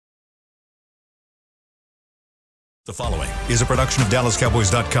The following is a production of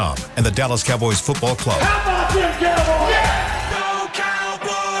DallasCowboys.com and the Dallas Cowboys Football Club. How about them Cowboys? Yeah! Go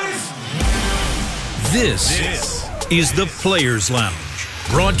Cowboys! This is the Players Lounge,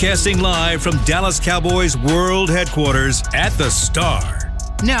 broadcasting live from Dallas Cowboys World Headquarters at the Star.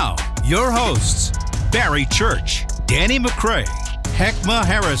 Now, your hosts, Barry Church, Danny McCray, Heckma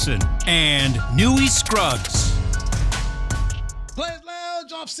Harrison, and Newey Scruggs. Players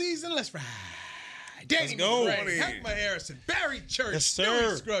Lounge off season. Let's ride. Danny McCray, Heckma Harrison, Barry Church, yes,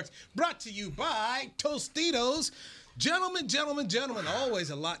 Newey Scruggs. Brought to you by Tostitos. Gentlemen, always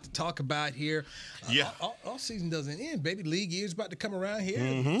a lot to talk about here. All season doesn't end, baby. League year's about to come around here.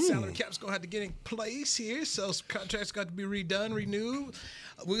 Salary cap's going to have to get in place here, so some contracts got to be redone, renewed.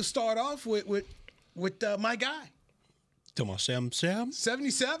 We'll start off with my guy. Come on, Sam.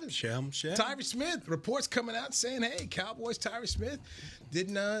 77. Sam. Tyron Smith. Reports coming out saying, hey, Cowboys, Tyron Smith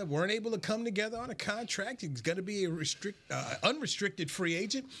weren't able to come together on a contract. He's going to be a unrestricted free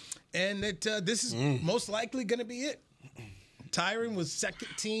agent, and that this is most likely going to be it. Tyron was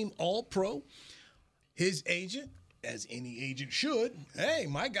second-team All-Pro. His agent, as any agent should, hey,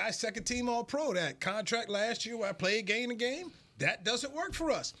 my guy's second-team All-Pro. That contract last year where I played game, that doesn't work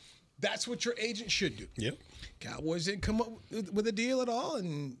for us. That's what your agent should do. Yep. Cowboys didn't come up with a deal at all,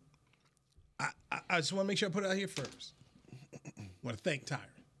 and I just want to make sure I put it out here first. I want to thank Tyron.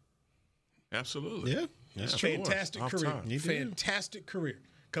 Absolutely. Yeah. It's a fantastic career. Fantastic career.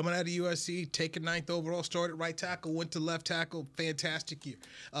 Coming out of USC, taking 9th overall, started right tackle, went to left tackle. Fantastic year.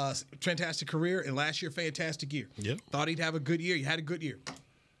 Fantastic career, and last year, fantastic year. Yep. Thought he'd have a good year. You had a good year.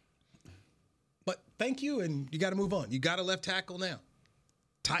 But thank you, and you got to move on. You got a left tackle now.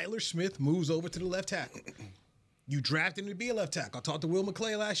 Tyler Smith moves over to the left tackle. You drafted him to be a left tackle. I talked to Will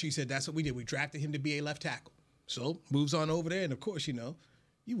McClay last year. He said that's what we did. We drafted him to be a left tackle. So moves on over there, and of course,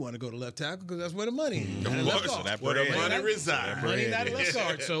 you want to go to left tackle because that's where the money is. Of course, that's where the money resides. Money not a left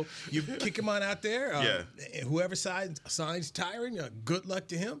guard. So you kick him on out there. Yeah. Whoever signs Tyron, good luck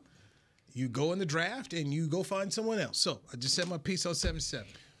to him. You go in the draft and you go find someone else. So I just said my piece on 77.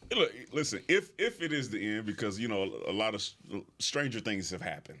 Look, listen, if it is the end, because, a lot of stranger things have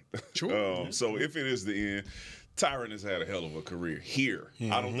happened. Sure. So if it is the end, Tyron has had a hell of a career here.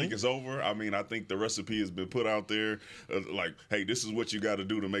 I don't think it's over. I mean, I think the recipe has been put out there. Like, hey, this is what you got to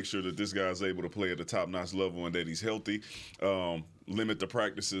do to make sure that this guy's able to play at the top-notch level and that he's healthy. Limit the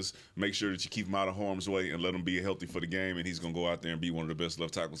practices. Make sure that you keep him out of harm's way and let him be healthy for the game. And he's going to go out there and be one of the best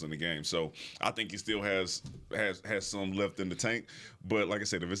left tackles in the game. So I think he still has some left in the tank. But like I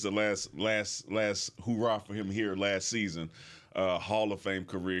said, if it's the last hoorah for him here last season, Hall of Fame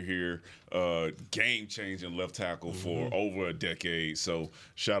career here, game-changing left tackle for over a decade. So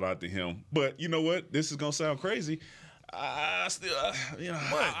shout out to him. But you know what? This is going to sound crazy. I still,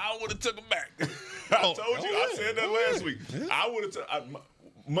 I would have took him back. I told you. I said that last week. Yeah. I would have took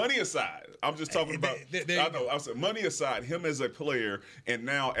money aside. I'm just talking about. I know. I said money aside. Him as a player, and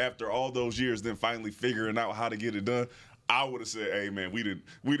now after all those years, then finally figuring out how to get it done. I would have said, hey, man, we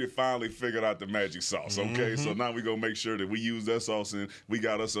did finally figured out the magic sauce, okay? So now we're going to make sure that we use that sauce, and we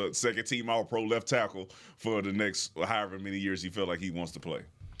got us a second-team All-Pro left tackle for the next however many years he felt like he wants to play.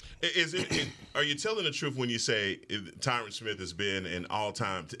 Are you telling the truth when you say Tyron Smith has been an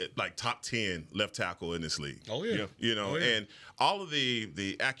all-time, top 10 left tackle in this league? Oh, yeah. And all of the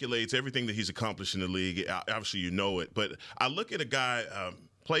accolades, everything that he's accomplished in the league, obviously you know it. But I look at a guy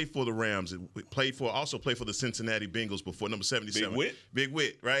played for the Rams, also played for the Cincinnati Bengals before, number 77. Big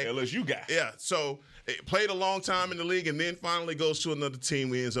Wit, right? LSU guy. Yeah, so played a long time in the league and then finally goes to another team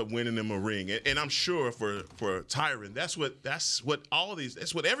who ends up winning him a ring. And I'm sure for Tyron, that's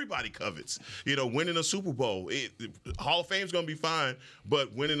what everybody covets. Winning a Super Bowl. Hall of Fame's going to be fine,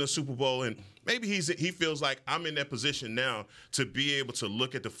 but winning a Super Bowl, and maybe he feels like I'm in that position now to be able to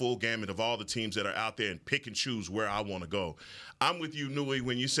look at the full gamut of all the teams that are out there and pick and choose where I want to go. I'm with you, Newey,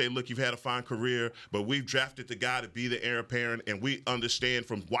 when you say, look, you've had a fine career, but we've drafted the guy to be the heir apparent, and we understand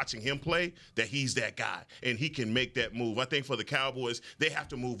from watching him play that he's that guy, and he can make that move. I think for the Cowboys, they have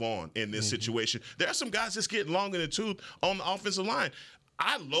to move on in this situation. There are some guys that's getting long in the tooth on the offensive line.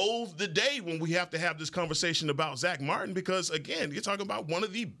 I loathe the day when we have to have this conversation about Zach Martin because, again, you're talking about one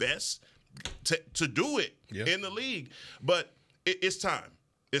of the best to do it in the league. But it's time.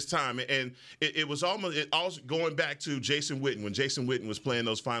 It's time. And it was almost going back to Jason Witten, when Jason Witten was playing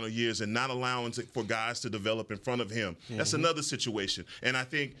those final years and not allowing for guys to develop in front of him. That's another situation. And I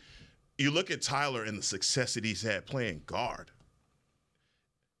think you look at Tyler and the success that he's had playing guard.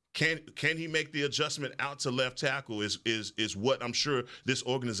 Can he make the adjustment out to left tackle is what I'm sure this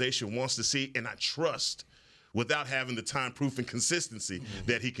organization wants to see. And I trust without having the time proof and consistency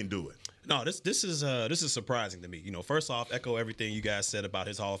that he can do it. No, this is surprising to me. First off, echo everything you guys said about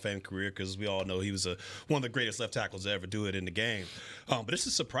his Hall of Fame career, because we all know he was one of the greatest left tackles to ever do it in the game. But this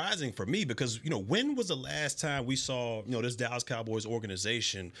is surprising for me because when was the last time we saw this Dallas Cowboys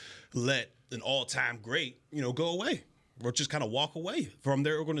organization let an all-time great go away? Or just kind of walk away from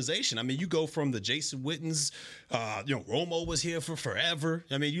their organization. I mean, you go from the Jason Wittens, Romo was here for forever.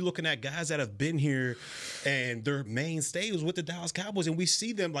 I mean, you're looking at guys that have been here and their mainstay was with the Dallas Cowboys. And we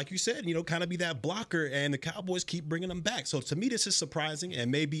see them, like you said, kind of be that blocker, and the Cowboys keep bringing them back. So to me, this is surprising. And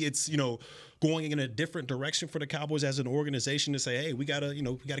maybe it's, going in a different direction for the Cowboys as an organization to say, hey, we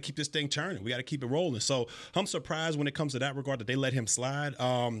gotta keep this thing turning. We gotta keep it rolling. So I'm surprised when it comes to that regard that they let him slide.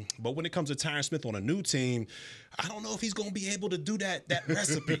 But when it comes to Tyron Smith on a new team, I don't know if he's gonna be able to do that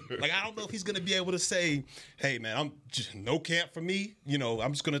recipe. Like, I don't know if he's gonna be able to say, hey man, I'm just no camp for me.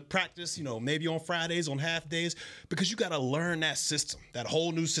 I'm just gonna practice, maybe on Fridays, on half days, because you gotta learn that system, that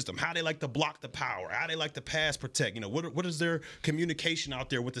whole new system, how they like to block the power, how they like to pass protect. What is their communication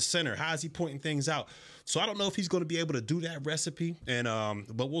out there with the center? How is he pointing things out? So I don't know if he's going to be able to do that recipe, and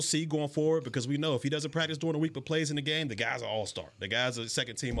but we'll see going forward, because we know if he doesn't practice during the week but plays in the game, the guy's an all-star. The guy's a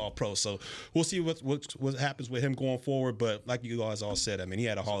second-team All-Pro. So we'll see what happens with him going forward. But like you guys all said, I mean, he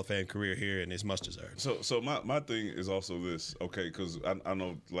had a Hall of Fame career here, and it's much deserved. So my thing is also this, okay, because I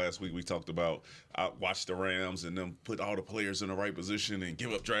know last week we talked about I watched the Rams and them put all the players in the right position and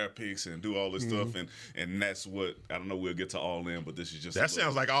give up draft picks and do all this stuff, and that's what, I don't know, we'll get to all in, but this is just that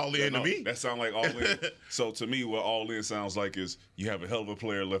sounds like all in to me. That sounds like all in. So to me, what all in sounds like is you have a hell of a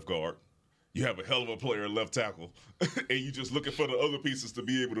player left guard, you have a hell of a player left tackle, and you just looking for the other pieces to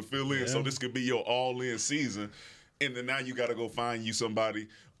be able to fill in. Yeah. So this could be your all-in season, and then now you got to go find you somebody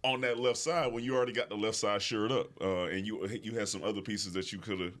on that left side when you already got the left side shored up, and you had some other pieces that you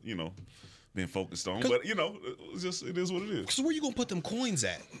could have, been focused on. But it is what it is. So where you gonna put them coins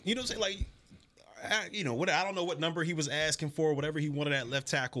at? You know what I'm saying? Like, I don't know what number he was asking for, whatever he wanted at left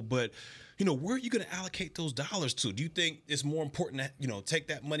tackle, but where are you going to allocate those dollars to? Do you think it's more important to take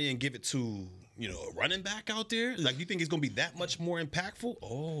that money and give it to a running back out there? Like, you think it's going to be that much more impactful?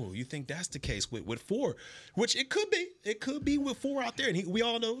 Oh, you think that's the case with 4, which it could be. It could be with 4 out there, and we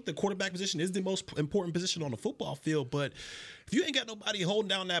all know the quarterback position is the most important position on the football field. But if you ain't got nobody holding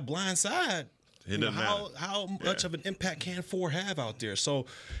down that blind side, how much of an impact can 4 have out there? So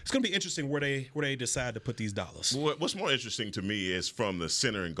it's going to be interesting where they decide to put these dollars. What's more interesting to me is from the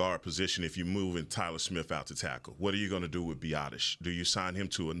center and guard position, if you move in Tyler Smith out to tackle, what are you going to do with Biotish? Do you sign him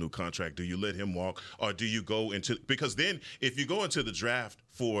to a new contract? Do you let him walk? Or do you go into – because then if you go into the draft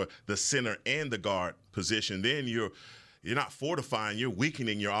for the center and the guard position, then you're not fortifying, you're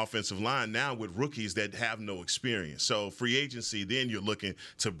weakening your offensive line now with rookies that have no experience. So free agency, then you're looking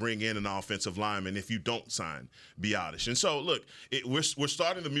to bring in an offensive lineman if you don't sign Biotish. And so, look, we're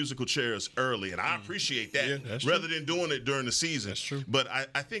starting the musical chairs early, and I appreciate that rather than doing it during the season. That's true. But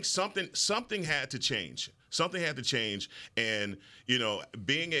I think something had to change. Something had to change. And,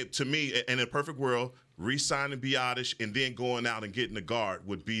 to me, in a perfect world, re-signing Biotish and then going out and getting a guard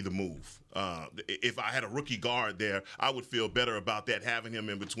would be the move. If I had a rookie guard there, I would feel better about that, having him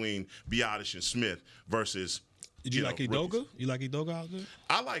in between Biotish and Smith versus Did you like Edoga? Rookies. You like Edoga out there?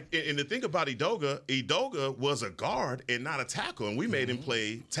 I like, and the thing about Edoga was a guard and not a tackle, and we made him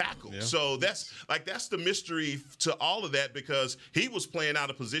play tackle. Yeah. So that's the mystery to all of that, because he was playing out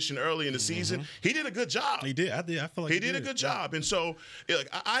of position early in the season. He did a good job. He did. I feel like he did a good job. And so,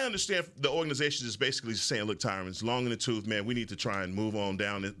 I understand the organization is basically saying, look, Tyron, it's long in the tooth, man. We need to try and move on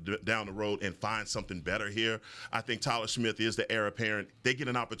down the road and find something better here. I think Tyler Smith is the heir apparent. They get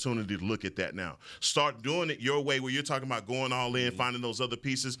an opportunity to look at that now. Start doing it your way, where you're talking about going all in, finding those other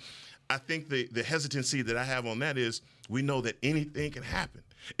pieces. I think the hesitancy that I have on that is we know that anything can happen.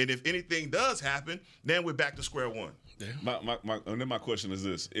 And if anything does happen, then we're back to square one. Yeah. And then my question is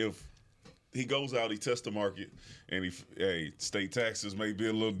this. If he goes out, he tests the market, and state taxes may be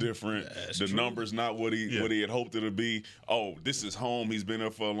a little different. The numbers not what he had hoped it would be. Oh, this is home. He's been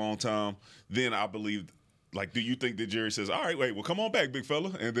there for a long time. Then I believe – do you think that Jerry says, all right, well, come on back, big fella,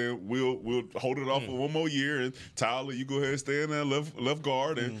 and then we'll hold it off for one more year, and Tyler, you go ahead and stay in there left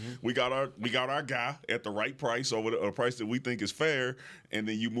guard, and we got our guy at the right price, or a price that we think is fair, and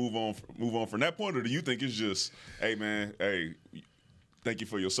then you move on from that point? Or do you think it's just, hey man, thank you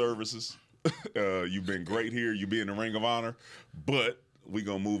for your services, you've been great here, you be in the Ring of Honor, but we're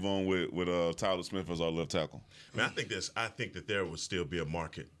gonna move on with Tyler Smith as our left tackle? Man, I think that there would still be a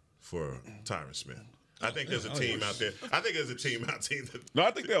market for Tyron Smith. I think there's a team out there. I think there's a team out there. No, I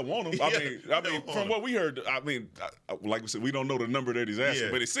think they'll want him. I mean, from what we heard, like we said, we don't know the number that he's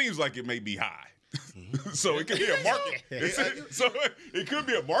asking, but it seems like it may be high. So it could be a market. So it could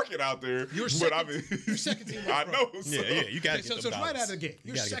be a market out there. You're second team I All-Pro. know. Yeah, you got to get So them it's right dollars. out of the gate.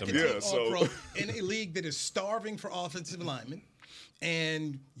 You're gotta get second them team dollars. All-Pro in a league that is starving for offensive linemen,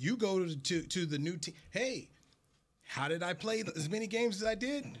 and you go to the new team. Hey, how did I play as many games as I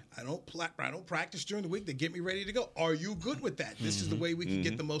did? I don't practice during the week. They get me ready to go. Are you good with that? This is the way we can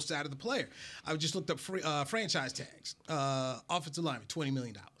get the most out of the player. I just looked up franchise tags. Offensive lineman, $20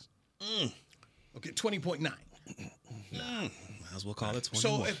 million. Okay, 20.9. Might as well call it 21.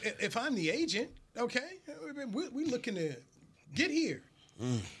 So if I'm the agent, okay, we're looking to get here.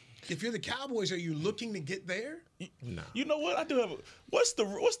 If you're the Cowboys, are you looking to get there? no. You know what? I do have. What's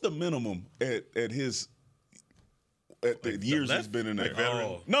the minimum at the years he's left? been in there? Like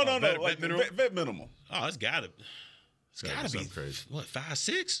veteran? No. Vet minimum? Vet minimum. Oh, it's got to be crazy. What,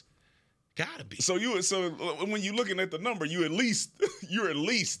 5'6"? Gotta be. So when you're looking at the number, you're at least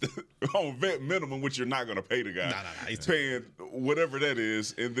on vet minimum, which you're not going to pay the guy. No. He's paying whatever that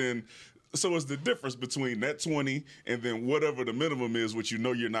is, and then so it's the difference between that 20 and then whatever the minimum is, which you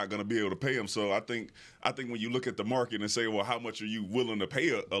know you're not going to be able to pay him. So I think when you look at the market and say, well, how much are you willing to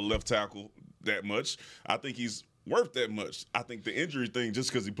pay a left tackle that much? I think he's worth that much. I think the injury thing,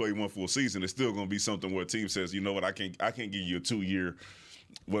 just because he played one full season, is still going to be something where a team says, you know what, I can't give you a 2-year.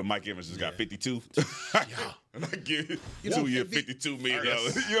 Well, Mike Evans has got 52. And I give you 2 year, $52 million.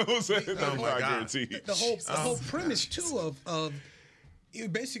 You know what I'm saying? That's not guaranteed. The whole premise too of you're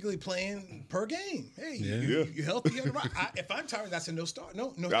basically playing per game. Hey, you healthy? You're right. If I'm tired, that's a no start.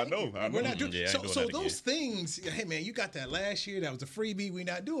 No. I know. We're not doing. Yeah, so that those things. Hey man, you got that last year. That was a freebie. We're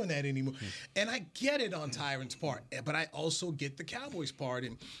not doing that anymore. And I get it on Tyron's part, but I also get the Cowboys part.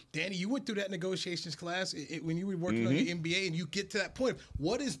 And Danny, you went through that negotiations class when you were working on your MBA, and you get to that point.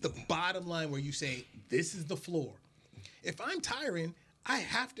 What is the bottom line where you say this is the floor? If I'm Tyron, I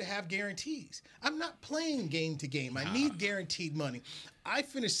have to have guarantees. I'm not playing game to game. I need guaranteed money. I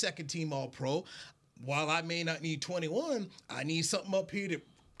finished second team All-Pro. While I may not need 21, I need something up here that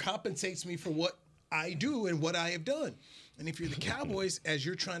compensates me for what I do and what I have done. And if you're the Cowboys, as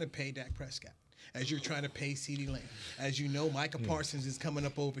you're trying to pay Dak Prescott, as you're trying to pay CeeDee Lamb, as you know, Micah Parsons is coming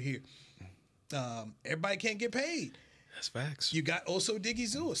up over here. Everybody can't get paid. That's facts. You got also Diggy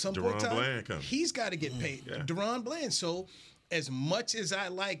Zoo. At some Deron point in time, Bland coming. he's got to get paid. Deron Bland. So as much as I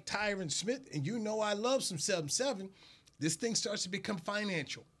like Tyron Smith, and you know I love some 7-7, this thing starts to become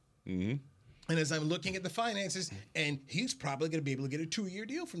financial. And as I'm looking at the finances, and he's probably going to be able to get a 2-year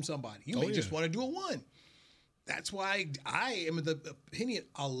deal from somebody. You may just want to do a 1. That's why I am of the opinion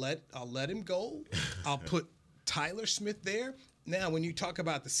I'll let him go. I'll put Tyler Smith there. Now, when you talk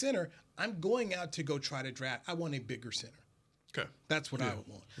about the center, I'm going out to go try to draft. I want a bigger center. Okay. That's what I would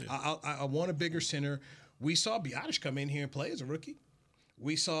want. Yeah. I want a bigger center. We saw Biotish come in here and play as a rookie.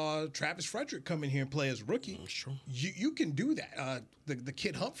 We saw Travis Frederick come in here and play as a rookie. Sure. You can do that. The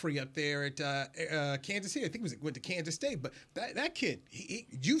kid Humphrey up there at Kansas City, I think went to Kansas State, but that kid,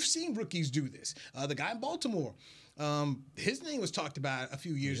 you've seen rookies do this. The guy in Baltimore, his name was talked about a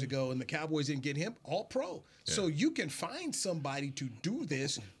few years ago, and the Cowboys didn't get him, All-Pro. Yeah. So you can find somebody to do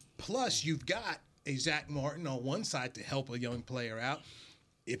this, plus you've got a Zach Martin on one side to help a young player out.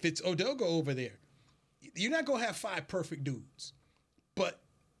 If it's Odogo over there, you're not going to have 5 perfect dudes. But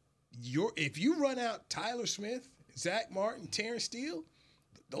if you run out Tyler Smith, Zach Martin, Terrence Steele,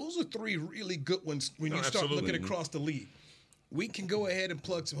 those are 3 really good ones when you start looking across the league. We can go ahead and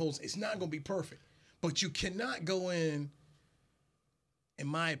plug some holes. It's not going to be perfect. But you cannot go in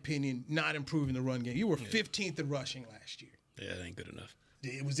my opinion, not improving the run game. You were 15th in rushing last year. Yeah, that ain't good enough.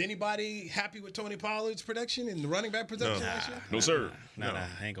 Was anybody happy with Tony Pollard's production and the running back production last year? No, sir. No,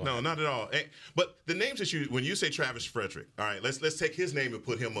 ain't going. No, not at all. But the names that when you say Travis Frederick, all right, let's take his name and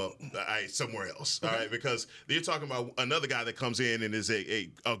put him up somewhere else, all right, because you're talking about another guy that comes in and is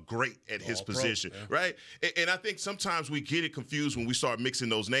a great at his position, right? And I think sometimes we get it confused when we start mixing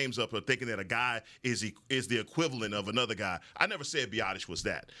those names up or thinking that a guy is the equivalent of another guy. I never said Biotish was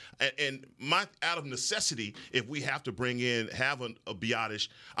that. And out of necessity, if we have to have a Biotish,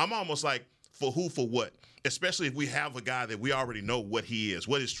 I'm almost like, for who, for what? Especially if we have a guy that we already know what he is,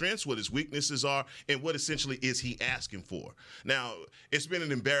 what his strengths, what his weaknesses are, and what essentially is he asking for. Now, it's been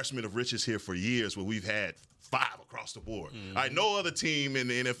an embarrassment of riches here for years where we've had 5 across the board. Mm-hmm. All right, no other team in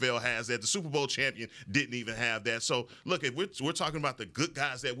the NFL has that. The Super Bowl champion didn't even have that. So, look, if we're talking about the good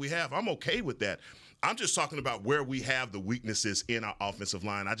guys that we have, I'm okay with that. I'm just talking about where we have the weaknesses in our offensive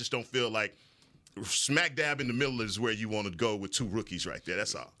line. I just don't feel like smack dab in the middle is where you want to go with 2 rookies right there.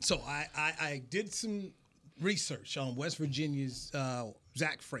 That's all. So I did some research on West Virginia's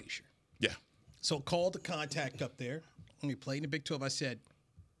Zach Frazier.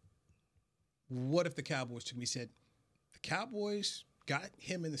 what if the Cowboys took him? He said, the Cowboys got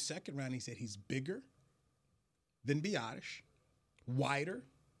him in the second round. He said he's bigger than Biotish, wider,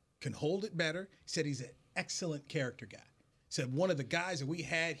 can hold it better. He said he's an excellent character guy. He said one of the guys that we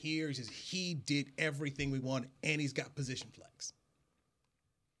had here, he says he did everything we wanted, and he's got position flex.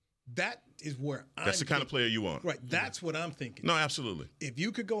 That is where That's the kind of player you want. Right, that's what I'm thinking. No, absolutely. If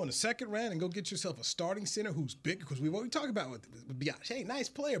you could go in the second round and go get yourself a starting center who's big, because we've already talked about with Biotish. Hey, nice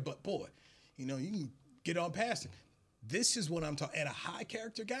player, but boy, you can get on past him. This is what I'm talking, and a high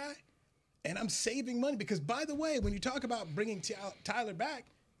character guy, and I'm saving money because, by the way, when you talk about bringing Tyler back,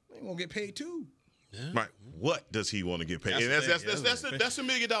 he won't get paid too. Yeah. Right. What does he want to get paid? That's $1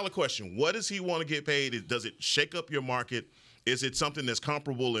 million question. What does he want to get paid? Does it shake up your market? Is it something that's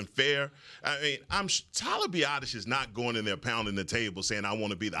comparable and fair? I mean, Tyler Biotish is not going in there pounding the table saying, I want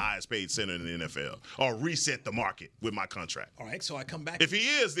to be the highest paid center in the NFL or reset the market with my contract. All right, so I come back. If he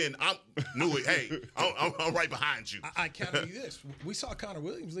is, then I'm right behind you. I counter you this. We saw Connor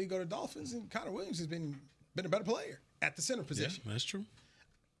Williams go to Dolphins, and Connor Williams has been a better player at the center position. Yeah, that's true.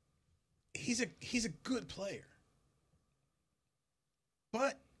 He's a good player.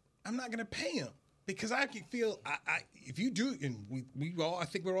 But I'm not going to pay him. Because I can feel, if you do, and we all, I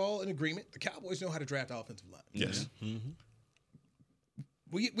think we're all in agreement, the Cowboys know how to draft offensive line. Yes. Mm-hmm.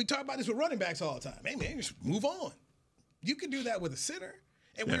 We talk about this with running backs all the time. Hey, man, just move on. You can do that with a center.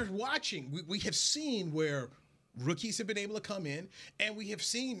 And we're watching. We have seen where rookies have been able to come in, and we have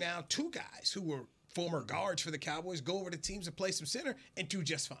seen now two guys who were former guards for the Cowboys go over to teams and play some center and do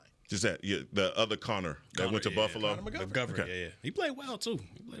just fine. Is that the other Connor that went to Buffalo? Connor McGovern. Okay. Yeah. He played well too.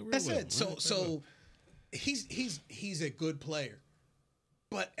 He played real That's well. it. So he's a good player.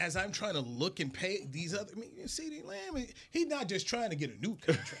 But as I'm trying to look and pay these other, CeeDee Lamb, he's not just trying to get a new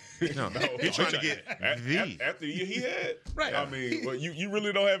contract. No, he's trying to get after the year he had. Right. I mean, you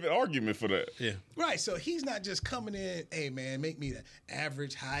really don't have an argument for that. Yeah. Right. So he's not just coming in, hey man, make me the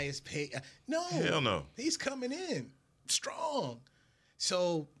average highest paid. No. Hell no. He's coming in strong.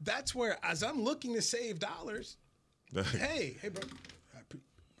 So that's where, as I'm looking to save dollars, hey, bro,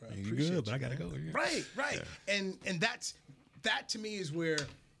 You good, but I gotta go. Yeah. Right. Yeah. And that to me is where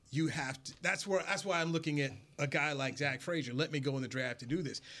you have to. That's why I'm looking at a guy like Zach Frazier. Let me go in the draft to do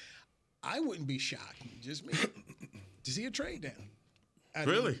this. I wouldn't be shocked, just me, to see a trade down.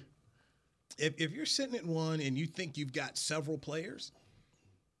 Really? If you're sitting at one and you think you've got several players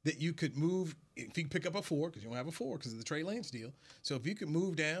that you could move, if you pick up a 4, because you don't have a 4 because of the Trey Lance deal. So if you could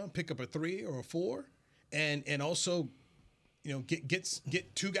move down, pick up a 3 or a 4, and also,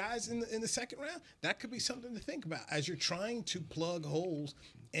 get two guys in the second round, that could be something to think about as you're trying to plug holes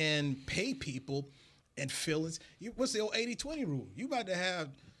and pay people and fill it. What's the old 80-20 rule? You about to have,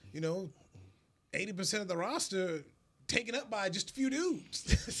 80% of the roster taken up by just a few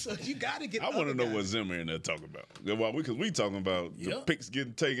dudes. So you got to get. I want to know what Zimmer and they're talking about. Because we talking about the picks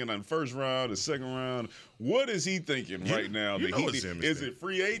getting taken on first round, the second round. What is he thinking right now? Is it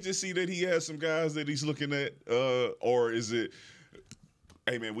free agency that he has some guys that he's looking at, or is it?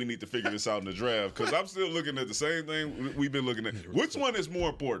 Hey man, we need to figure this out in the draft because I'm still looking at the same thing we've been looking at. Which one is more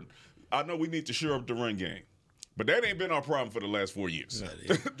important? I know we need to shore up the run game. But that ain't been our problem for the last 4 years,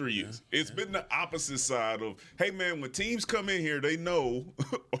 3 years. It's been the opposite side of, hey, man, when teams come in here, they know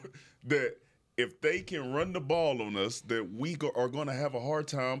that if they can run the ball on us, that we are going to have a hard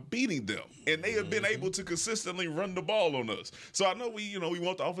time beating them. And they have been able to consistently run the ball on us. So I know we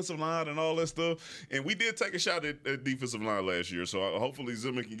want the offensive line and all that stuff. And we did take a shot at defensive line last year. So hopefully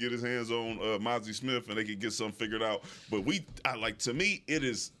Zimmer can get his hands on Mozzie Smith and they can get something figured out. But to me, it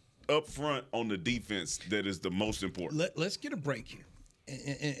is up front on the defense that is the most important. Let's get a break here.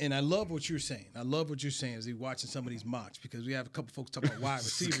 And I love what you're saying. I love what you're saying as you're watching some of these mocks because we have a couple folks talking about wide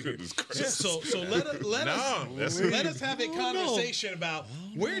receiver here. So let us have a conversation about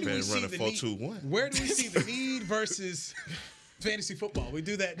where do we see the need? Where do we see the need versus fantasy football? We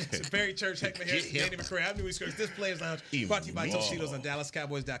do that. It's Barry Church, Heckman Harrison, Danny McCray. I'm Louis Skirts. This Players Lounge brought to you by Tostitos on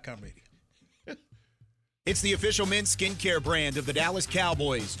DallasCowboys.com radio. It's the official men's skincare brand of the Dallas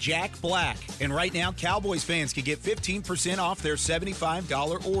Cowboys, Jack Black. And right now, Cowboys fans can get 15% off their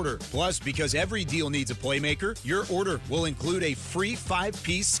 $75 order. Plus, because every deal needs a playmaker, your order will include a free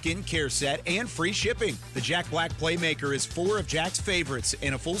 5-piece skincare set and free shipping. The Jack Black Playmaker is 4 of Jack's favorites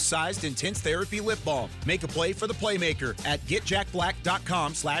and a full-sized intense therapy lip balm. Make a play for the playmaker at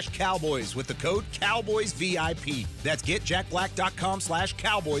getjackblack.com/Cowboys with the code CowboysVIP. That's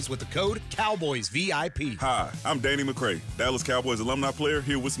getjackblack.com/Cowboys with the code CowboysVIP. Smoothie. Hi, I'm Danny McCray, Dallas Cowboys alumni player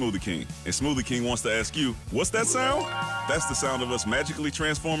here with Smoothie King. And Smoothie King wants to ask you, what's that sound? That's the sound of us magically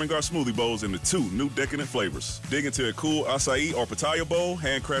transforming our smoothie bowls into 2 new decadent flavors. Dig into a cool acai or pitaya bowl,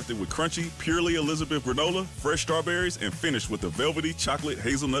 handcrafted with crunchy, purely Elizabeth granola, fresh strawberries, and finished with a velvety chocolate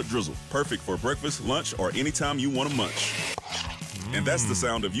hazelnut drizzle. Perfect for breakfast, lunch, or anytime you want to munch. And that's the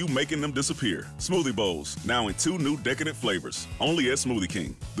sound of you making them disappear. Smoothie bowls, now in 2 new decadent flavors. Only at Smoothie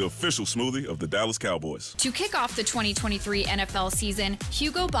King, the official smoothie of the Dallas Cowboys. To kick off the 2023 NFL season,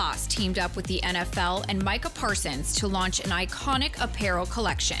 Hugo Boss teamed up with the NFL and Micah Parsons to launch an iconic apparel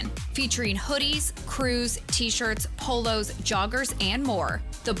collection featuring hoodies, crews, t-shirts, polos, joggers, and more.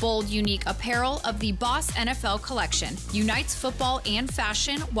 The bold, unique apparel of the Boss NFL collection unites football and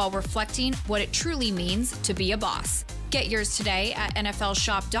fashion while reflecting what it truly means to be a boss. Get yours today at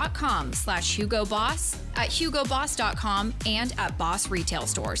nflshop.com/HugoBoss, at HugoBoss.com, and at Boss retail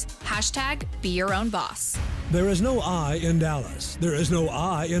stores. # be your own boss. There is no I in Dallas. There is no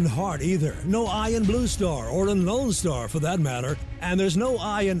I in Hart either. No I in Blue Star or in Lone Star for that matter. And there's no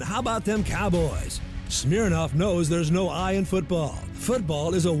I in how about them Cowboys? Smirnoff knows there's no I in football.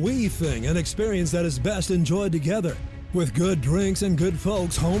 Football is a we thing, an experience that is best enjoyed together. With good drinks and good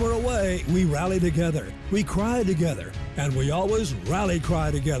folks, home or away, we rally together, we cry together, and we always rally cry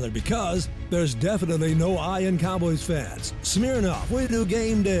together because there's definitely no I in Cowboys fans. Smirnoff, we do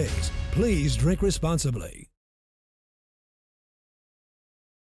game days. Please drink responsibly.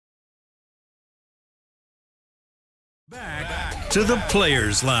 Back to the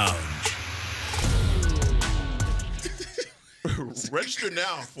Players Lounge. Register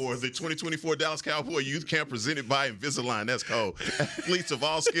now for the 2024 Dallas Cowboy Youth Camp presented by Invisalign. That's cold. Athletes of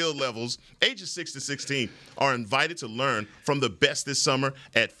all skill levels, ages 6 to 16, are invited to learn from the best this summer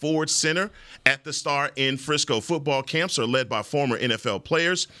at Ford Center at the Star in Frisco. Football camps are led by former NFL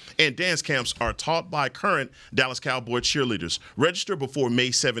players, and dance camps are taught by current Dallas Cowboy cheerleaders. Register before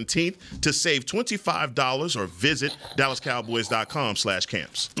May 17th to save $25 or visit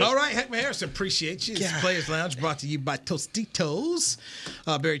DallasCowboys.com/camps. All right, Heckman Harrison, appreciate you. It's Players Lounge brought to you by Tostitos.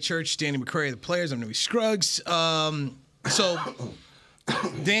 Barry Church, Danny McCray, the players. I'm Newey Scruggs. So,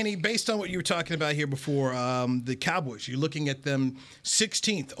 Danny, based on what you were talking about here before, the Cowboys, you're looking at them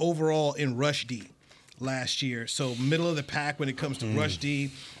 16th overall in rush D last year. So, middle of the pack when it comes to rush D.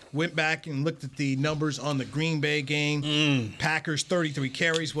 Went back and looked at the numbers on the Green Bay game. Packers, 33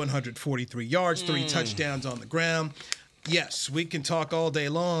 carries, 143 yards, 3 touchdowns on the ground. Yes, we can talk all day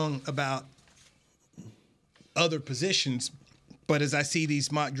long about other positions, but as I see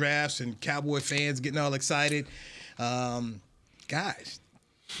these mock drafts and Cowboy fans getting all excited, guys,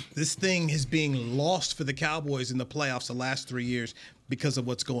 this thing is being lost for the Cowboys in the playoffs the last 3 years because of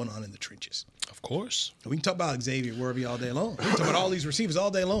what's going on in the trenches. Of course. We can talk about Xavier Worthy all day long. We can talk about all these receivers all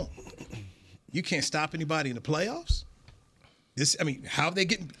day long. You can't stop anybody in the playoffs. How have they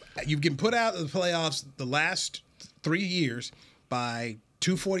you've been put out of the playoffs the last 3 years by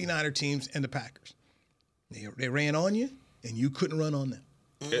 2 49er teams and the Packers. They ran on you, and you couldn't run on them.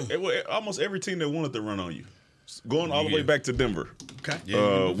 Almost every team that wanted to run on you. Going all the way back to Denver. Okay.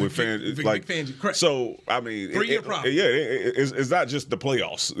 With fans, correct. So I mean, 3-year problem. It's not just the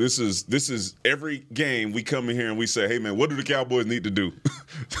playoffs. This is every game we come in here and we say, hey man, what do the Cowboys need to do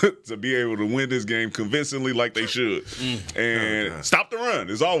to be able to win this game convincingly like they should, and stop the run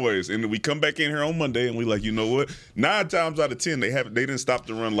as always. And we come back in here on Monday and we like, you know what? 9 times out of 10 they didn't stop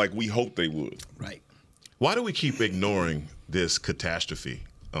the run like we hoped they would. Right. Why do we keep ignoring this catastrophe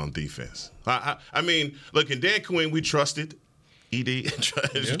on defense? I mean, look, in Dan Quinn, we trusted.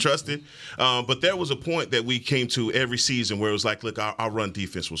 Trusted. But there was a point that we came to every season where it was like, look, our run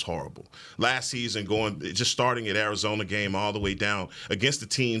defense was horrible. Last season, just starting at Arizona game all the way down against the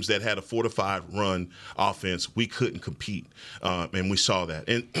teams that had a 4-5 run offense, we couldn't compete. And we saw that.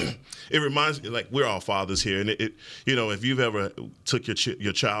 And it reminds me, like, we're all fathers here. And if you've ever took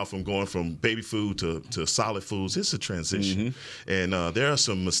your child from going from baby food to solid foods, it's a transition. Mm-hmm. And there are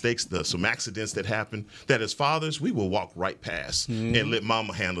some mistakes, some accidents that happen that as fathers, we will walk right past. Mm-hmm. And let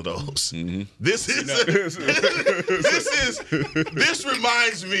mama handle those. Mm-hmm. This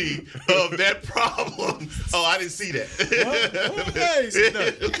reminds me of that problem. Oh, I didn't see that.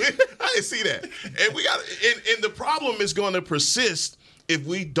 I didn't see that. And the problem is going to persist if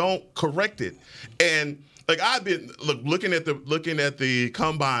we don't correct it. And like I've been looking at the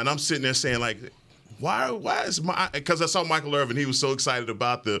combine, I'm sitting there saying like, Why is because I saw Michael Irvin, he was so excited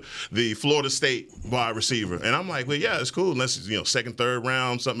about the Florida State wide receiver. And I'm like, well, yeah, it's cool unless it's, second, third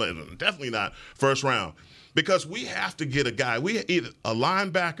round, something like that. Definitely not first round. because we have to get a guy. We either a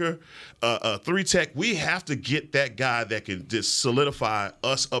linebacker, a 3-tech. We have to get that guy that can just solidify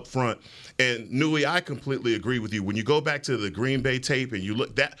us up front. And Nui, I completely agree with you. When you go back to the Green Bay tape and you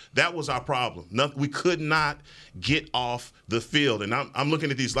look, that was our problem. We could not get off the field. And I'm looking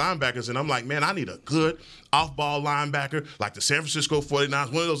at these linebackers and I'm like, man, I need a good off-ball linebacker like the San Francisco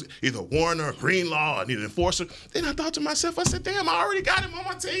 49ers, one of those, either Warner or Greenlaw. I need an enforcer. Then I thought to myself, I said, damn, I already got him on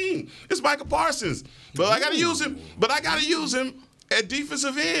my team. It's Micah Parsons. But I got to use him. But I got to use him at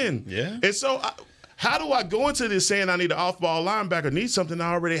defensive end. Yeah. And so how do I go into this saying I need an off-ball linebacker, need something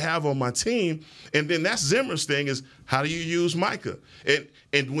I already have on my team? And then that's Zimmer's thing is how do you use Micah?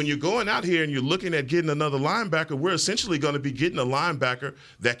 And when you're going out here and you're looking at getting another linebacker, we're essentially going to be getting a linebacker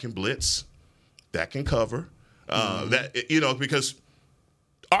that can blitz, that can cover, because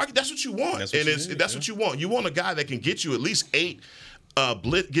that's what you want. That's what you want. You want a guy that can get you at least 8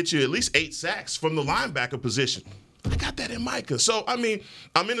 sacks from the linebacker position. I got that in Micah. So, I mean,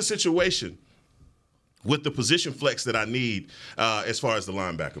 I'm in a situation with the position flex that I need as far as the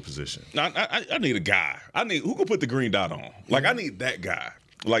linebacker position. I need a guy. Who can put the green dot on? Like, I need that guy.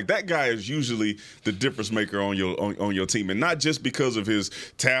 Like, that guy is usually the difference maker on your team, and not just because of his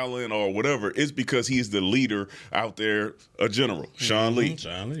talent or whatever. It's because he's the leader out there. A general, Sean Lee,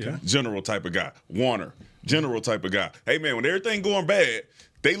 yeah. General type of guy. Warner, general type of guy. Hey man, when everything going bad,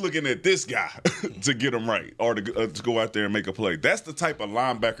 they looking at this guy to get him right or to go out there and make a play. That's the type of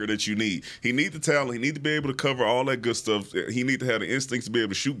linebacker that you need. He needs the talent. He needs to be able to cover all that good stuff. He needs to have the instincts to be able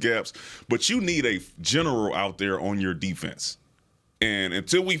to shoot gaps. But you need a general out there on your defense. And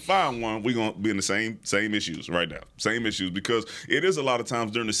until we find one, we're going to be in the same issues right now. Same issues, because it is a lot of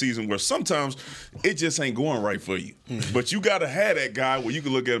times during the season where sometimes it just ain't going right for you. Mm-hmm. But you got to have that guy where you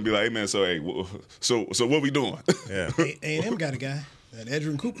can look at him and be like, hey, man, so what we doing? Yeah. A&M got a guy. That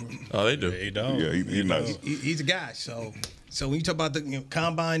Edgerrin Cooper. Oh, they do. Yeah, he's nice. He's a guy. So when you talk about the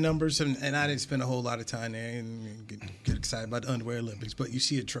combine numbers, and I didn't spend a whole lot of time there and get excited about the Underwear Olympics, but you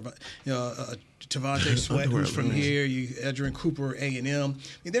see Tavante Sweat, who's from here, Edgerrin Cooper, A&M. I mean,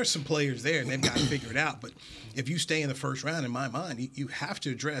 there's some players there, and they've got to figure it out. But if you stay in the first round, in my mind, you have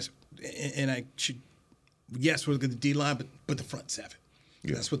to address, and I should, yes, we'll look at the D-line, but the front seven.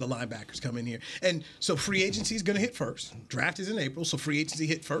 Yeah. That's what the linebackers come in here. And so free agency is going to hit first. Draft is in April, so free agency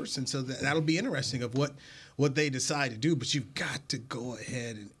hit first. And so that'll be interesting of what they decide to do. But you've got to go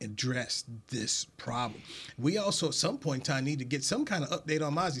ahead and address this problem. We also, at some point in time, need to get some kind of update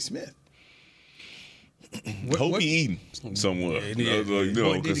on Mozzie Smith. Hope he eating somewhere,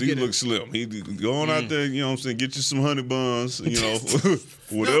 because he looks slim. He going out there, you know what I'm saying, get you some honey buns,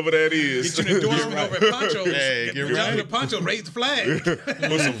 whatever that is. Get you the dorm over at Poncho. Hey, get right. At Poncho, raise the flag.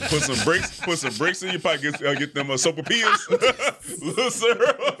 put some bricks in your pocket. Get them soapapillas. Little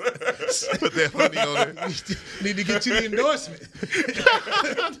syrup. Put that honey on it. Need to get you the endorsement.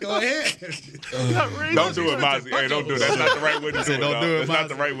 Go ahead. Don't do it, Mozzie. Hey, don't do it. That's not the right way to do it. That's not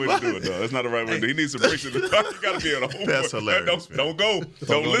the right way to do it, though. That's not the right way to do it. He needs some bricks. You got to be able to hold. That's hilarious. Don't go.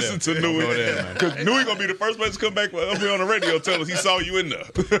 Don't listen to Nui. Because Nui going to be the first person to come back up here on the radio and tell us he saw you in there.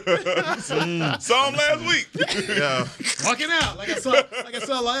 Saw him last week. Yeah. Walking out like I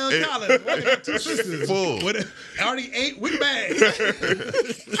saw Lyle Collins. Walking out 2 sisters. Full. Already ate with bags.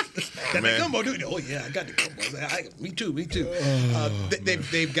 Got the gumbo, dude. Oh, yeah, I got the gumbo. Me too.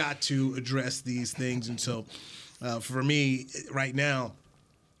 They've got to address these things. And so for me right now,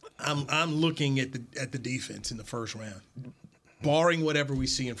 I'm looking at the defense in the first round, barring whatever we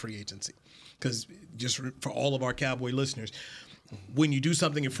see in free agency. Because just for all of our Cowboy listeners, when you do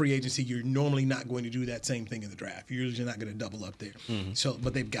something in free agency, you're normally not going to do that same thing in the draft. You're usually not going to double up there. Mm-hmm. So,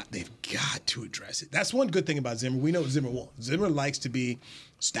 but they've got to address it. That's one good thing about Zimmer. We know what Zimmer wants. Zimmer likes to be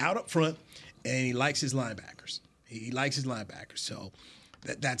stout up front, and he likes his linebackers. So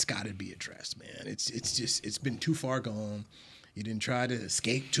that's got to be addressed, man. It's been too far gone. You didn't try to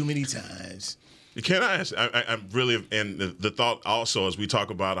escape too many times. Can I ask? I'm really, and the thought also as we talk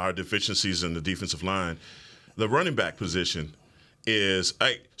about our deficiencies in the defensive line, the running back position is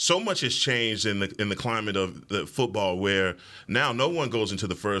so much has changed in the climate of the football where now no one goes into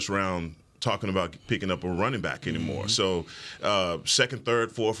the first round talking about picking up a running back anymore. Mm-hmm. So second,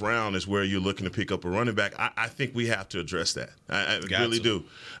 third, fourth round is where you're looking to pick up a running back. I think we have to address that. I really do.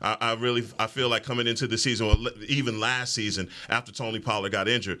 I feel like coming into the season, or even last season after Tony Pollard got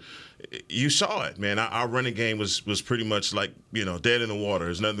injured, you saw it, man. Our running game was pretty much like, dead in the water.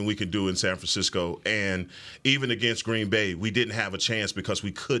 There's nothing we could do in San Francisco. And even against Green Bay, we didn't have a chance because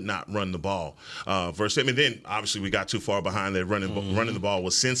we could not run the ball. Then obviously we got too far behind there. Running the ball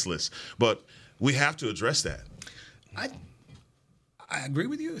was senseless. But we have to address that. I agree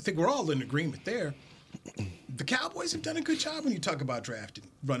with you. I think we're all in agreement there. the Cowboys have done a good job when you talk about drafting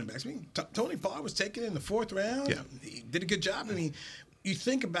running backs. I mean, Tony Pollard was taken in the 4th round. Yeah. He did a good job. I mean, you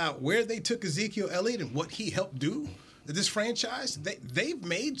think about where they took Ezekiel Elliott and what he helped do to this franchise. They've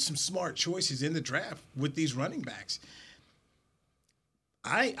made some smart choices in the draft with these running backs.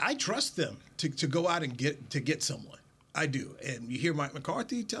 I trust them to go out and get someone. I do. And you hear Mike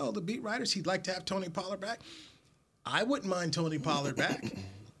McCarthy tell the beat writers he'd like to have Tony Pollard back. I wouldn't mind Tony Pollard back.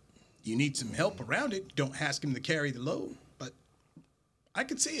 You need some help around it. Don't ask him to carry the load. But I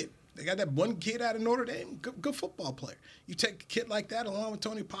could see it. They got that one kid out of Notre Dame, good football player. You take a kid like that along with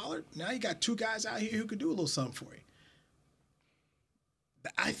Tony Pollard, now you got 2 guys out here who could do a little something for you.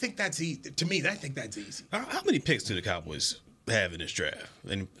 I think that's easy. To me, I think that's easy. How many picks do the Cowboys have in this draft?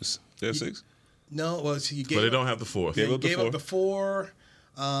 They're 6. No, well, so you gave But they don't have the 4th. You gave up the 4.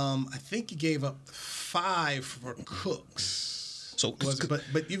 I think you gave up 5 for Cooks. So,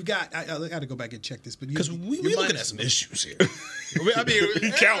 but you've got. I got to go back and check this. But because we looking at some issues here. I mean,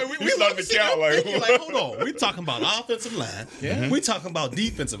 we starting to count like hold on. We're talking about offensive line. Yeah. We're talking about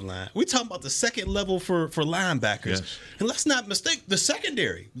defensive line. We're talking about the second level for linebackers. Yes. And let's not mistake the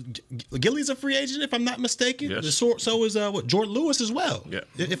secondary. Gilly's a free agent, if I'm not mistaken. Yes. So is Jordan Lewis as well. Yeah.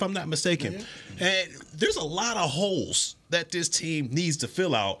 If I'm not mistaken. Yeah. And there's a lot of holes that this team needs to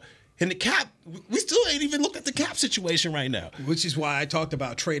fill out. And the cap, we still ain't even looked at the cap situation right now. Which is why I talked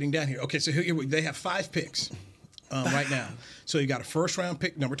about trading down here. Okay, so here they have 5 picks right now. So you got a 1st-round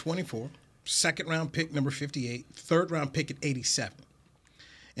pick, number 24, 2nd-round pick, number 58, 3rd-round pick at 87.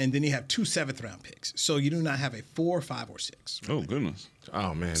 And then you have 2 7th-round picks. So you do not have a 4, 5, or 6. Oh, goodness.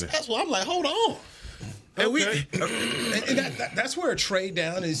 Oh, man. So that's why I'm like, hold on. And that's where a trade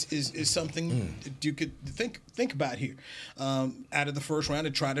down is something you could think about here. Out of the 1st round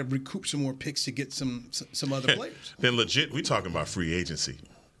to try to recoup some more picks to get some other players. Then legit, we talking about free agency.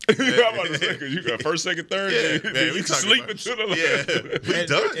 I'm about to say, because you got 1st, 2nd, 3rd. Man, you can sleep until the last. We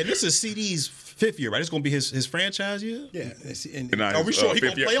done. And this is CD's 5th year, right? It's going to be his franchise year. Yeah. Are we sure he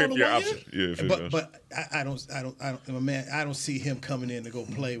going to play on the 1 year? Yeah, but I don't see him coming in to go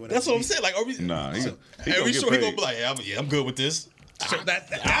play with us. That's what I'm saying. Like, are we? Nah. Are we sure he going to be like, yeah, I'm good with this? So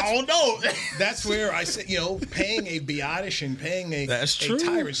I don't know. That's where I say, paying a Biotish and paying a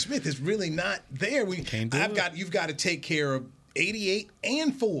Tyron Smith is really not there. You've got to take care of 88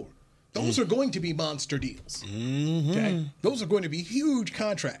 and 4. Those are going to be monster deals. Mm-hmm. Okay? Those are going to be huge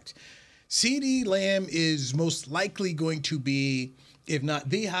contracts. CeeDee Lamb is most likely going to be, if not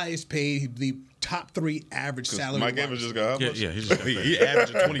the highest paid, the top 3 average salary. Mike Evans just got how much? Yeah, he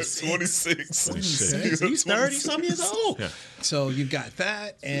averaged 26. 26. He's 30-some years old. Yeah. So you've got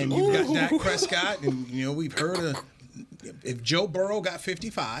that, and you've got Dak Prescott, and we've heard if Joe Burrow got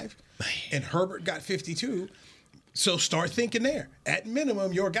 55 and Herbert got 52, so start thinking there. At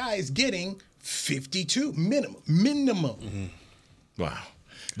minimum, your guy is getting 52 minimum. Mm-hmm. Wow.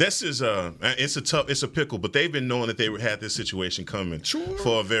 This is it's a pickle, but they've been knowing that they had this situation coming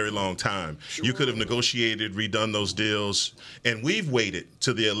for a very long time. Sure. You could have negotiated, redone those deals, and we've waited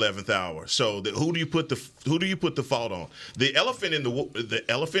to the 11th hour. So who do you put the fault on? The elephant in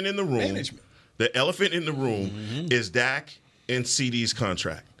the room. Management. The elephant in the room is Dak and CD's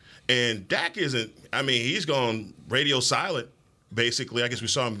contract. And Dak isn't. I mean, he's gone radio silent. Basically, I guess we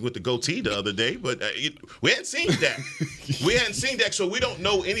saw him with the goatee the other day, but we hadn't seen Dak. We hadn't seen Dak, so we don't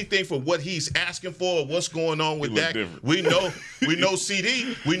know anything for what he's asking for or what's going on with Dak. We know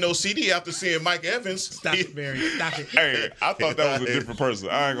CD. We know CD after seeing Mike Evans. Stop it, Barry. Stop it. Hey, I thought that was a different person.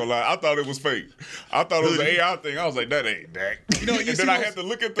 I ain't gonna lie. I thought it was fake. I thought it was an AI thing. I was like, that ain't Dak. And then I had to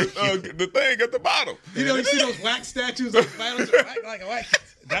look at the thing at the bottom. You see those wax statues like a wax.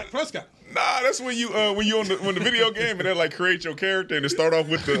 Dak Prescott. Nah, that's when you on the video game and they like create your character and they start off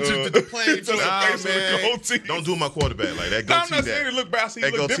with the plane. Don't do my quarterback like that. I'm not saying he looked bad. He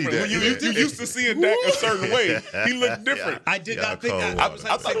looked different. When you used to seeing Dak a certain way, he looked different. I did not think. I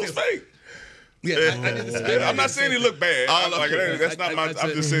thought it was fake. Yeah, I'm not saying he looked bad.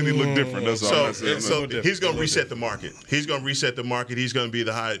 I'm just saying he looked different. That's all. So he's going to reset the market. He's going to reset the market. He's going to be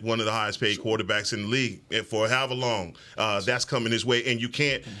one of the highest paid quarterbacks in the league, and for however long that's coming his way. And you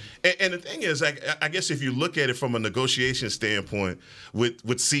can't. And the thing is, I guess if you look at it from a negotiation standpoint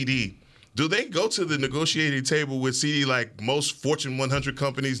with CD. Do they go to the negotiating table with CD like most Fortune 100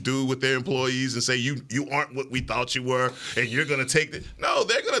 companies do with their employees and say, you aren't what we thought you were, and you're going to take it? No,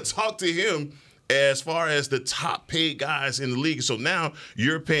 they're going to talk to him as far as the top paid guys in the league. So now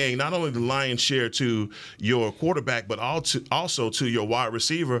you're paying not only the lion's share to your quarterback, but also to your wide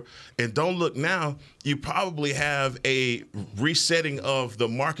receiver. And don't look now, you probably have a resetting of the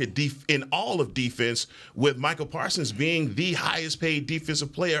market in all of defense, with Michael Parsons being the highest paid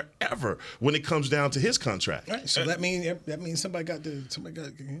defensive player ever when it comes down to his contract. Right. So that means somebody got.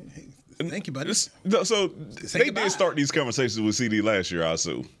 Hey, thank you, buddy. So they did start these conversations with CD last year, I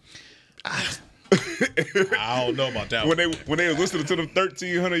assume. I don't know about that when they was listening to them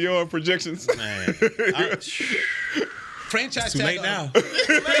 1,300-yard projections. Man, franchise too tag late now.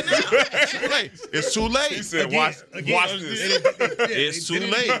 It's too late. It's too late. He said, Again, watch this. It's too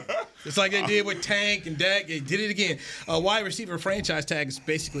late. It's like they did with Tank and Dak. They did it again. A wide receiver franchise tag is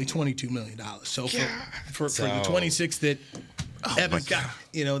basically $22 million. So for the 26 that Evans got,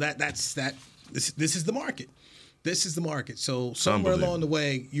 this is the market. This is the market. So somewhere along the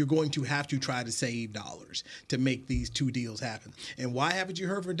way, you're going to have to try to save dollars to make these two deals happen. And why haven't you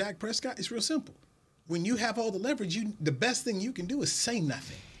heard from Dak Prescott? It's real simple. When you have all the leverage, the best thing you can do is say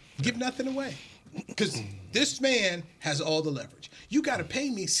nothing. Give nothing away. Because this man has all the leverage. You got to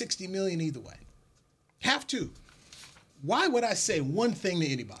pay me $60 million either way. Have to. Why would I say one thing to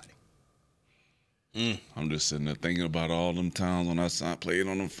anybody? I'm just sitting there thinking about all them times when I played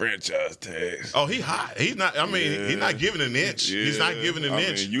on them franchise tags. Oh, he hot. He's not. I mean, he's not giving an inch. Yeah. He's not giving an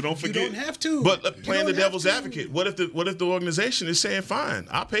inch. You don't forget. You don't have to. But playing the devil's advocate, what if the organization is saying, "Fine,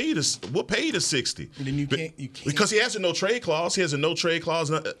 I'll pay you we'll pay you the 60." And then you can't because he has a no trade clause. He has a no trade clause,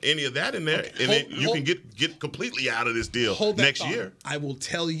 not any of that in there, and then you can get completely out of this deal next year. I will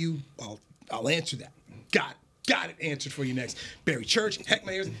tell you. I'll answer that. Got it answered for you next. Barry Church, Heck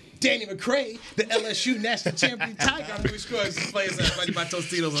Mayers, Danny McCray, the LSU national champion Tiger. I'm Louis Scruggs, players invited by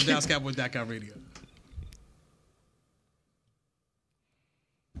Tostitos on DallasCowboys.com radio.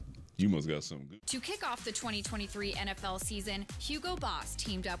 You must got something good. To kick off the 2023 NFL season, Hugo Boss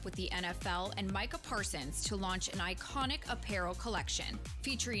teamed up with the NFL and Micah Parsons to launch an iconic apparel collection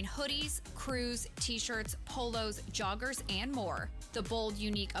featuring hoodies, crews, t-shirts, polos, joggers, and more. The bold,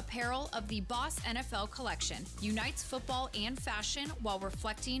 unique apparel of the Boss NFL collection unites football and fashion while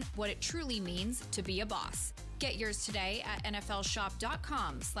reflecting what it truly means to be a boss. Get yours today at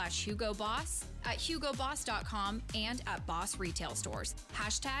nflshop.com/HugoBoss, at HugoBoss.com, and at Boss retail stores.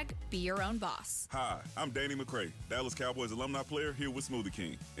 #Be your own boss. Hi, I'm Danny McCray, Dallas Cowboys alumni player here with Smoothie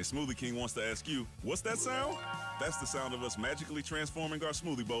King. And Smoothie King wants to ask you, what's that sound? That's the sound of us magically transforming our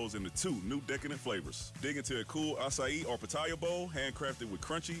smoothie bowls into 2 new decadent flavors. Dig into a cool acai or pitaya bowl, handcrafted with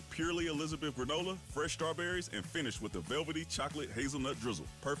crunchy, purely Elizabeth granola, fresh strawberries, and finished with a velvety chocolate hazelnut drizzle.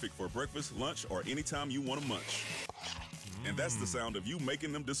 Perfect for breakfast, lunch, or anytime you want to munch. And that's the sound of you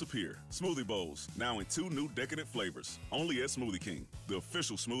making them disappear. Smoothie bowls, now in 2 new decadent flavors. Only at Smoothie King, the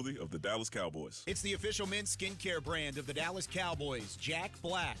official smoothie of the Dallas Cowboys. It's the official men's skincare brand of the Dallas Cowboys, Jack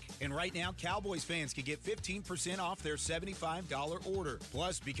Black. And right now, Cowboys fans can get 15% off their $75 order.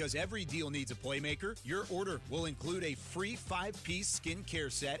 Plus, because every deal needs a playmaker, your order will include a free 5-piece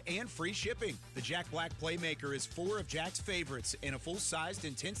skincare set and free shipping. The Jack Black Playmaker is 4 of Jack's favorites and a full-sized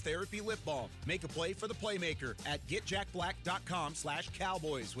intense therapy lip balm. Make a play for the playmaker at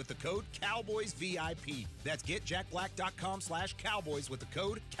getjackblack.com/Cowboys with the code CowboysVIP. That's getjackblack.com/Cowboys with the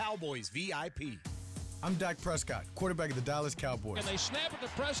code CowboysVIP. I'm Dak Prescott, quarterback of the Dallas Cowboys. And they snap it to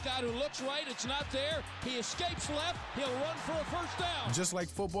Prescott, who looks right. It's not there. He escapes left. He'll run for a first down. Just like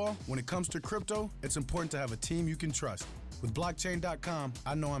football, when it comes to crypto, it's important to have a team you can trust. With blockchain.com,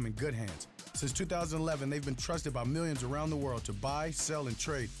 I know I'm in good hands. Since 2011, they've been trusted by millions around the world to buy, sell, and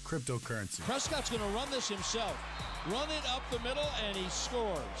trade cryptocurrency. Prescott's going to run this himself. Run it up the middle, and he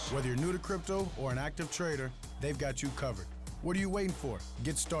scores. Whether you're new to crypto or an active trader, they've got you covered. What are you waiting for?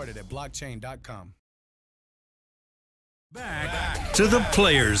 Get started at blockchain.com. Back to the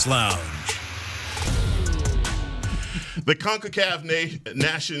Players Lounge. The CONCACAF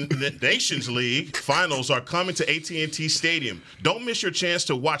Nations League finals are coming to AT&T Stadium. Don't miss your chance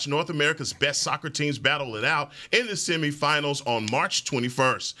to watch North America's best soccer teams battle it out in the semifinals on March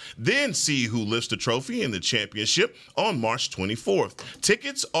 21st. Then see who lifts the trophy in the championship on March 24th.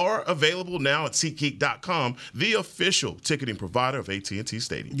 Tickets are available now at SeatGeek.com, the official ticketing provider of AT&T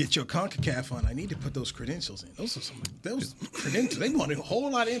Stadium. Get your CONCACAF on. I need to put those credentials in. Those credentials. They want a whole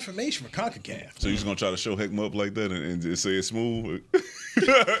lot of information for CONCACAF. So you're just going to try to show Heckma up like that and just say it's smooth?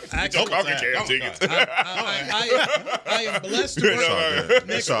 Actually, I am blessed to work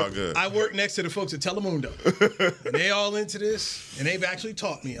It's all good. I work next to the folks at Telemundo. And they all into this, and they've actually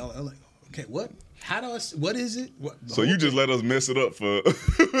taught me. I'm like, okay, what? What is it? So you just let us mess it up for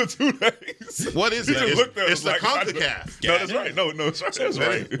 2 days. What is it? It's the CONCACAF. No, that's right. No, it's right. That's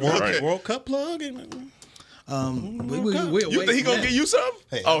right. World Cup plug. You think he gonna get you something?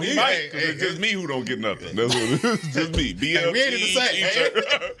 Hey, he might. It's just me who don't get nothing. That's what it is. Just me. BLT, we ain't in the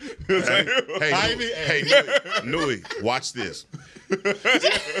same. Hey, Nui, watch this.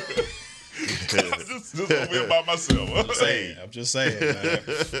 just over here by myself. I'm just saying, man.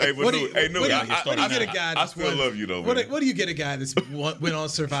 Hey, but Nui, I still love you though. What do you get a guy that's went on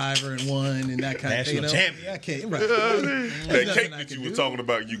Survivor and won and that kind of thing? National champion. Yeah, I can't. Right. That cake that you were talking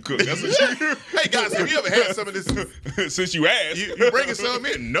about, you cook. That's what you. Hey guys, have you ever had some of this? Since you asked, you bringing some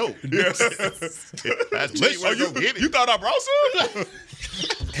in? No. Yeah. You thought I brought some?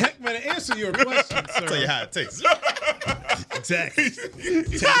 Heck, man, to answer your question, sir. I'll tell you how it tastes. Exactly.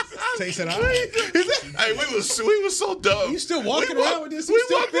 Taste it out. Hey, we was so dumb. You still walking around with this? You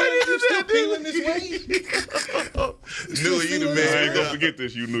still feeling this way? Nui, you the man. I ain't gonna forget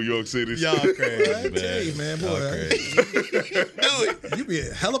this. You New York City. Y'all crazy, I tell you, man, boy. You'd be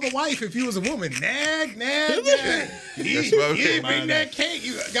a hell of a wife if you was a woman. Nag. You bring that cake.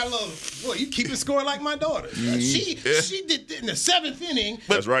 You got a little. Boy, you keep it scoring like my daughter. She did in the 7th inning.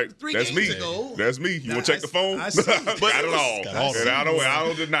 That's right. 3 That's games me. ago. That's me. You want to check the phone? I see. Got it all. And I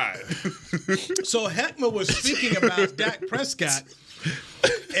don't deny it. So Heckma was speaking about Dak Prescott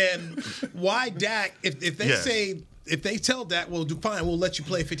and why Dak, if they say, if they tell Dak, well, fine, we'll let you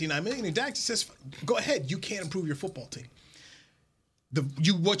play $59 million, and Dak says, go ahead, you can't improve your football team.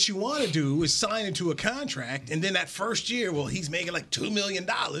 What you want to do is sign into a contract, and then that first year, well, he's making like $2 million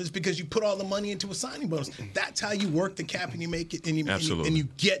because you put all the money into a signing bonus. That's how you work the cap and you make it, and you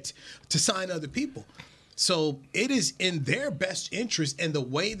get to sign other people. So it is in their best interest, and the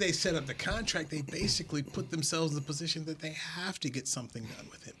way they set up the contract, they basically put themselves in the position that they have to get something done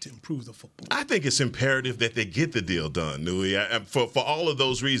with it to improve the football. I think it's imperative that they get the deal done, Nui. For all of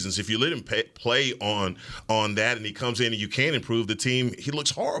those reasons, if you let him play on that, and he comes in and you can't improve the team, he looks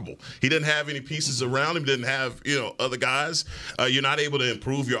horrible. He doesn't have any pieces around him. Doesn't have other guys. You're not able to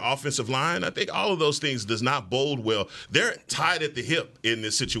improve your offensive line. I think all of those things does not bode well. They're tied at the hip in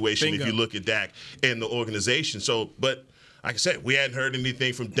this situation. Bingo. If you look at Dak and the organization. So, but like I said, we hadn't heard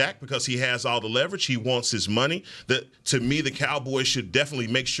anything from Dak because he has all the leverage. He wants his money. To me, the Cowboys should definitely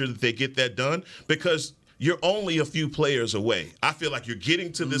make sure that they get that done because you're only a few players away. I feel like you're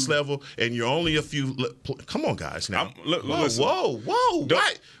getting to this level, and you're only a few. Come on, guys. Now, whoa.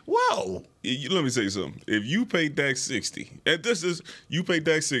 Let me say something. If you pay Dak 60, and you pay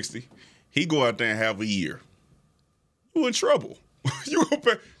Dak 60, he go out there and have a year. You in trouble. You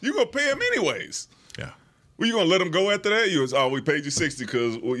gonna pay him anyways. Yeah. Well, you gonna let him go after that? We paid you 60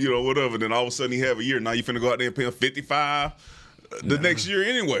 because whatever. Then all of a sudden he have a year. Now you finna go out there and pay him 55 the next year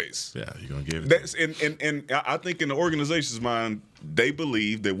anyways. Yeah, you're gonna give it. That's and I think in the organization's mind, they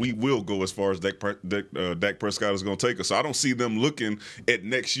believe that we will go as far as Dak Prescott is gonna take us. So I don't see them looking at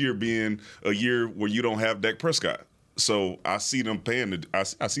next year being a year where you don't have Dak Prescott. So I see them paying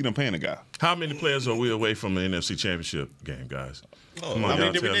the guy. How many players are we away from the NFC Championship game, guys? How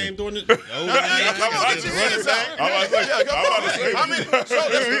many did we name during the? That's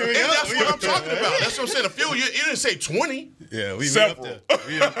what I'm talking about. That's what I'm saying. A few. You didn't say 20. Yeah, we several. Up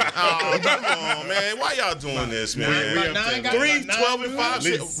there. Oh, come on, man. Why y'all doing this, man? 3, 12, and 5.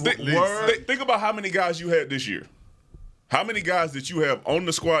 Think about how many guys you had this year. How many guys that you have on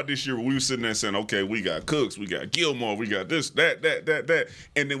the squad this year where we were sitting there saying, okay, we got Cooks, we got Gilmore, we got this, that.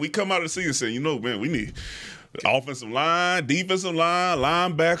 And then we come out of the season saying, man, we need offensive line, defensive line,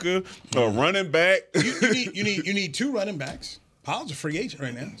 linebacker, running back. You need 2 running backs. Powell's a free agent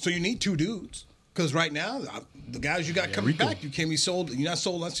right now. So you need 2 dudes. Because right now, the guys you got coming back, you can't be sold. You're not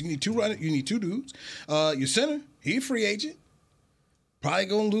sold on, so you need 2 dudes. Your center, he's a free agent. Probably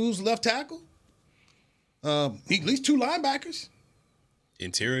going to lose left tackle. At least 2 linebackers.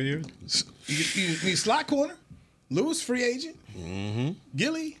 Interior. You need slot corner. Lewis, free agent. Mm-hmm.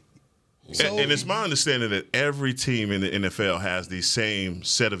 Gilly. So, and it's my understanding that every team in the NFL has the same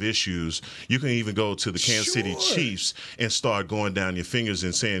set of issues. You can even go to the Kansas City Chiefs and start going down your fingers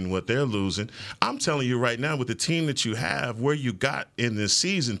and saying what they're losing. I'm telling you right now, with the team that you have, where you got in this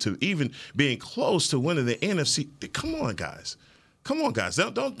season to even being close to winning the NFC, come on, guys. Come on, guys.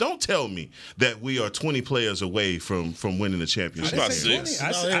 Don't tell me that we are 20 players away from winning the championship. About 6.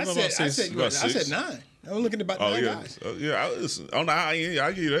 I said 9. I'm looking at about 9 guys. On the high end,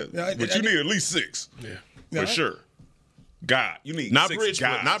 I give you that. But you need at least 6. For sure. God, you need not 6 bridge,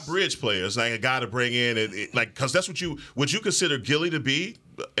 guys. not bridge players. Like a guy to bring in, because that's what you consider Gilly to be.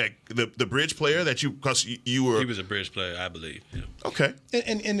 the bridge player that because you were. He was a bridge player, I believe. Yeah. Okay.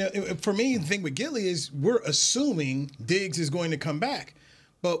 And for me, the thing with Gilly is we're assuming Diggs is going to come back,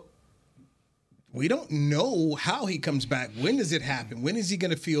 but we don't know how he comes back. When does it happen? When is he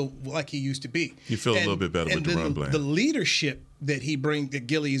going to feel like he used to be? You feel a little bit better with the run blame. The leadership that that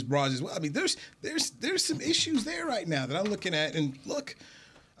Gilly's brought as well. I mean, there's some issues there right now that I'm looking at. And look,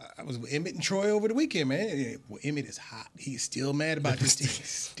 I was with Emmett and Troy over the weekend, man. Well, Emmett is hot. He's still mad about this team.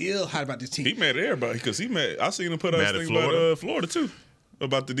 Still hot about this team. He mad at everybody because he mad. I seen him put out thing about Florida too,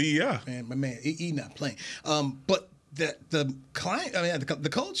 about the DEI. Man, he not playing. But the client, I mean, the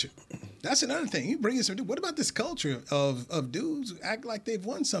culture. That's another thing. You bring in some. What about this culture of dudes who act like they've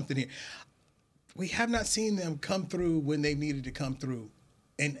won something here? We have not seen them come through when they needed to come through,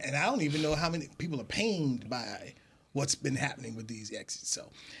 and I don't even know how many people are pained by what's been happening with these exits. So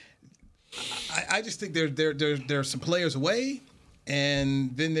I just think there's some players away,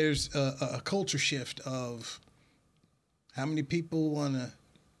 and then there's a culture shift of how many people want to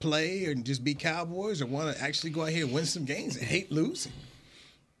play and just be Cowboys or want to actually go out here and win some games and hate losing.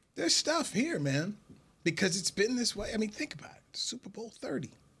 There's stuff here, man, because it's been this way. I mean, think about it. Super Bowl 30.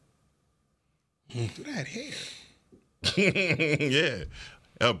 Dude, I had hair. Yeah.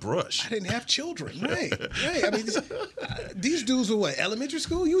 A brush. I didn't have children. Right. I mean, these dudes were what? Elementary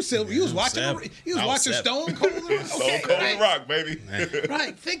school? You was watching Stone Cold and Rock? Stone Cold and Rock, baby.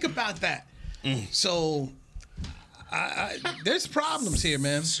 Right. Think about that. So there's problems here,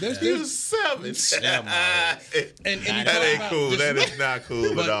 man. There's 7. and that ain't cool. That is not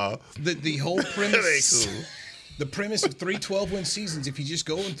cool at all. The whole premise. That ain't cool. The premise of 3 12-win seasons, if you just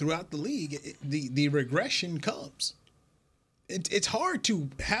go in throughout the league, the regression comes. It's hard to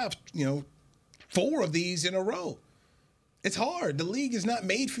have 4 of these in a row. It's hard. The league is not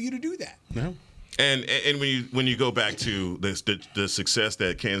made for you to do that. No. And when you go back to the success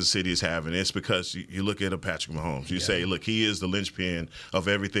that Kansas City is having, it's because you look at a Patrick Mahomes. You say, look, he is the linchpin of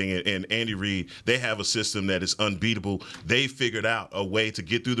everything. And Andy Reid, they have a system that is unbeatable. They figured out a way to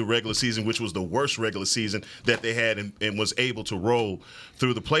get through the regular season, which was the worst regular season that they had, and was able to roll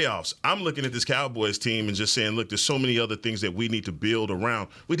through the playoffs. I'm looking at this Cowboys team and just saying, look, there's so many other things that we need to build around.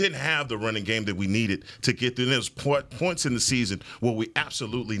 We didn't have the running game that we needed to get through. There's points in the season where we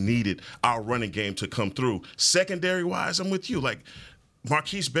absolutely needed our running game to come through. Secondary-wise, I'm with you. Like,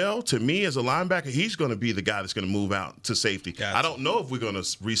 Marquise Bell, to me, as a linebacker, he's going to be the guy that's going to move out to safety. Gotcha. I don't know if we're going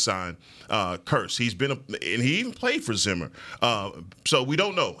to re-sign Kearse. He's been and he even played for Zimmer. So we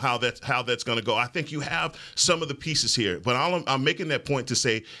don't know how that's going to go. I think you have some of the pieces here. But I'm making that point to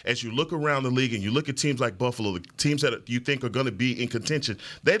say, as you look around the league and you look at teams like Buffalo, the teams that you think are going to be in contention,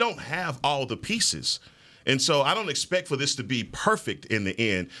 they don't have all the pieces. And so I don't expect for this to be perfect in the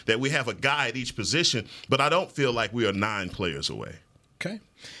end, that we have a guy at each position, but I don't feel like we are 9 players away. Okay.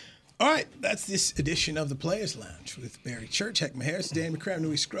 All right. That's this edition of the Players Lounge with Barry Church, Heckman Harris, Dan McCram,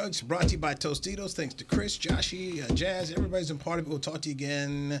 Newey Scruggs, brought to you by Tostitos. Thanks to Chris, Joshy, Jazz. Everybody's been part of it. We'll talk to you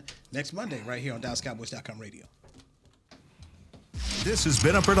again next Monday right here on DallasCowboys.com radio. This has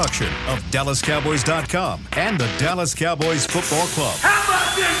been a production of DallasCowboys.com and the Dallas Cowboys Football Club. How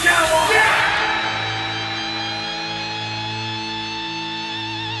about this, Cowboys?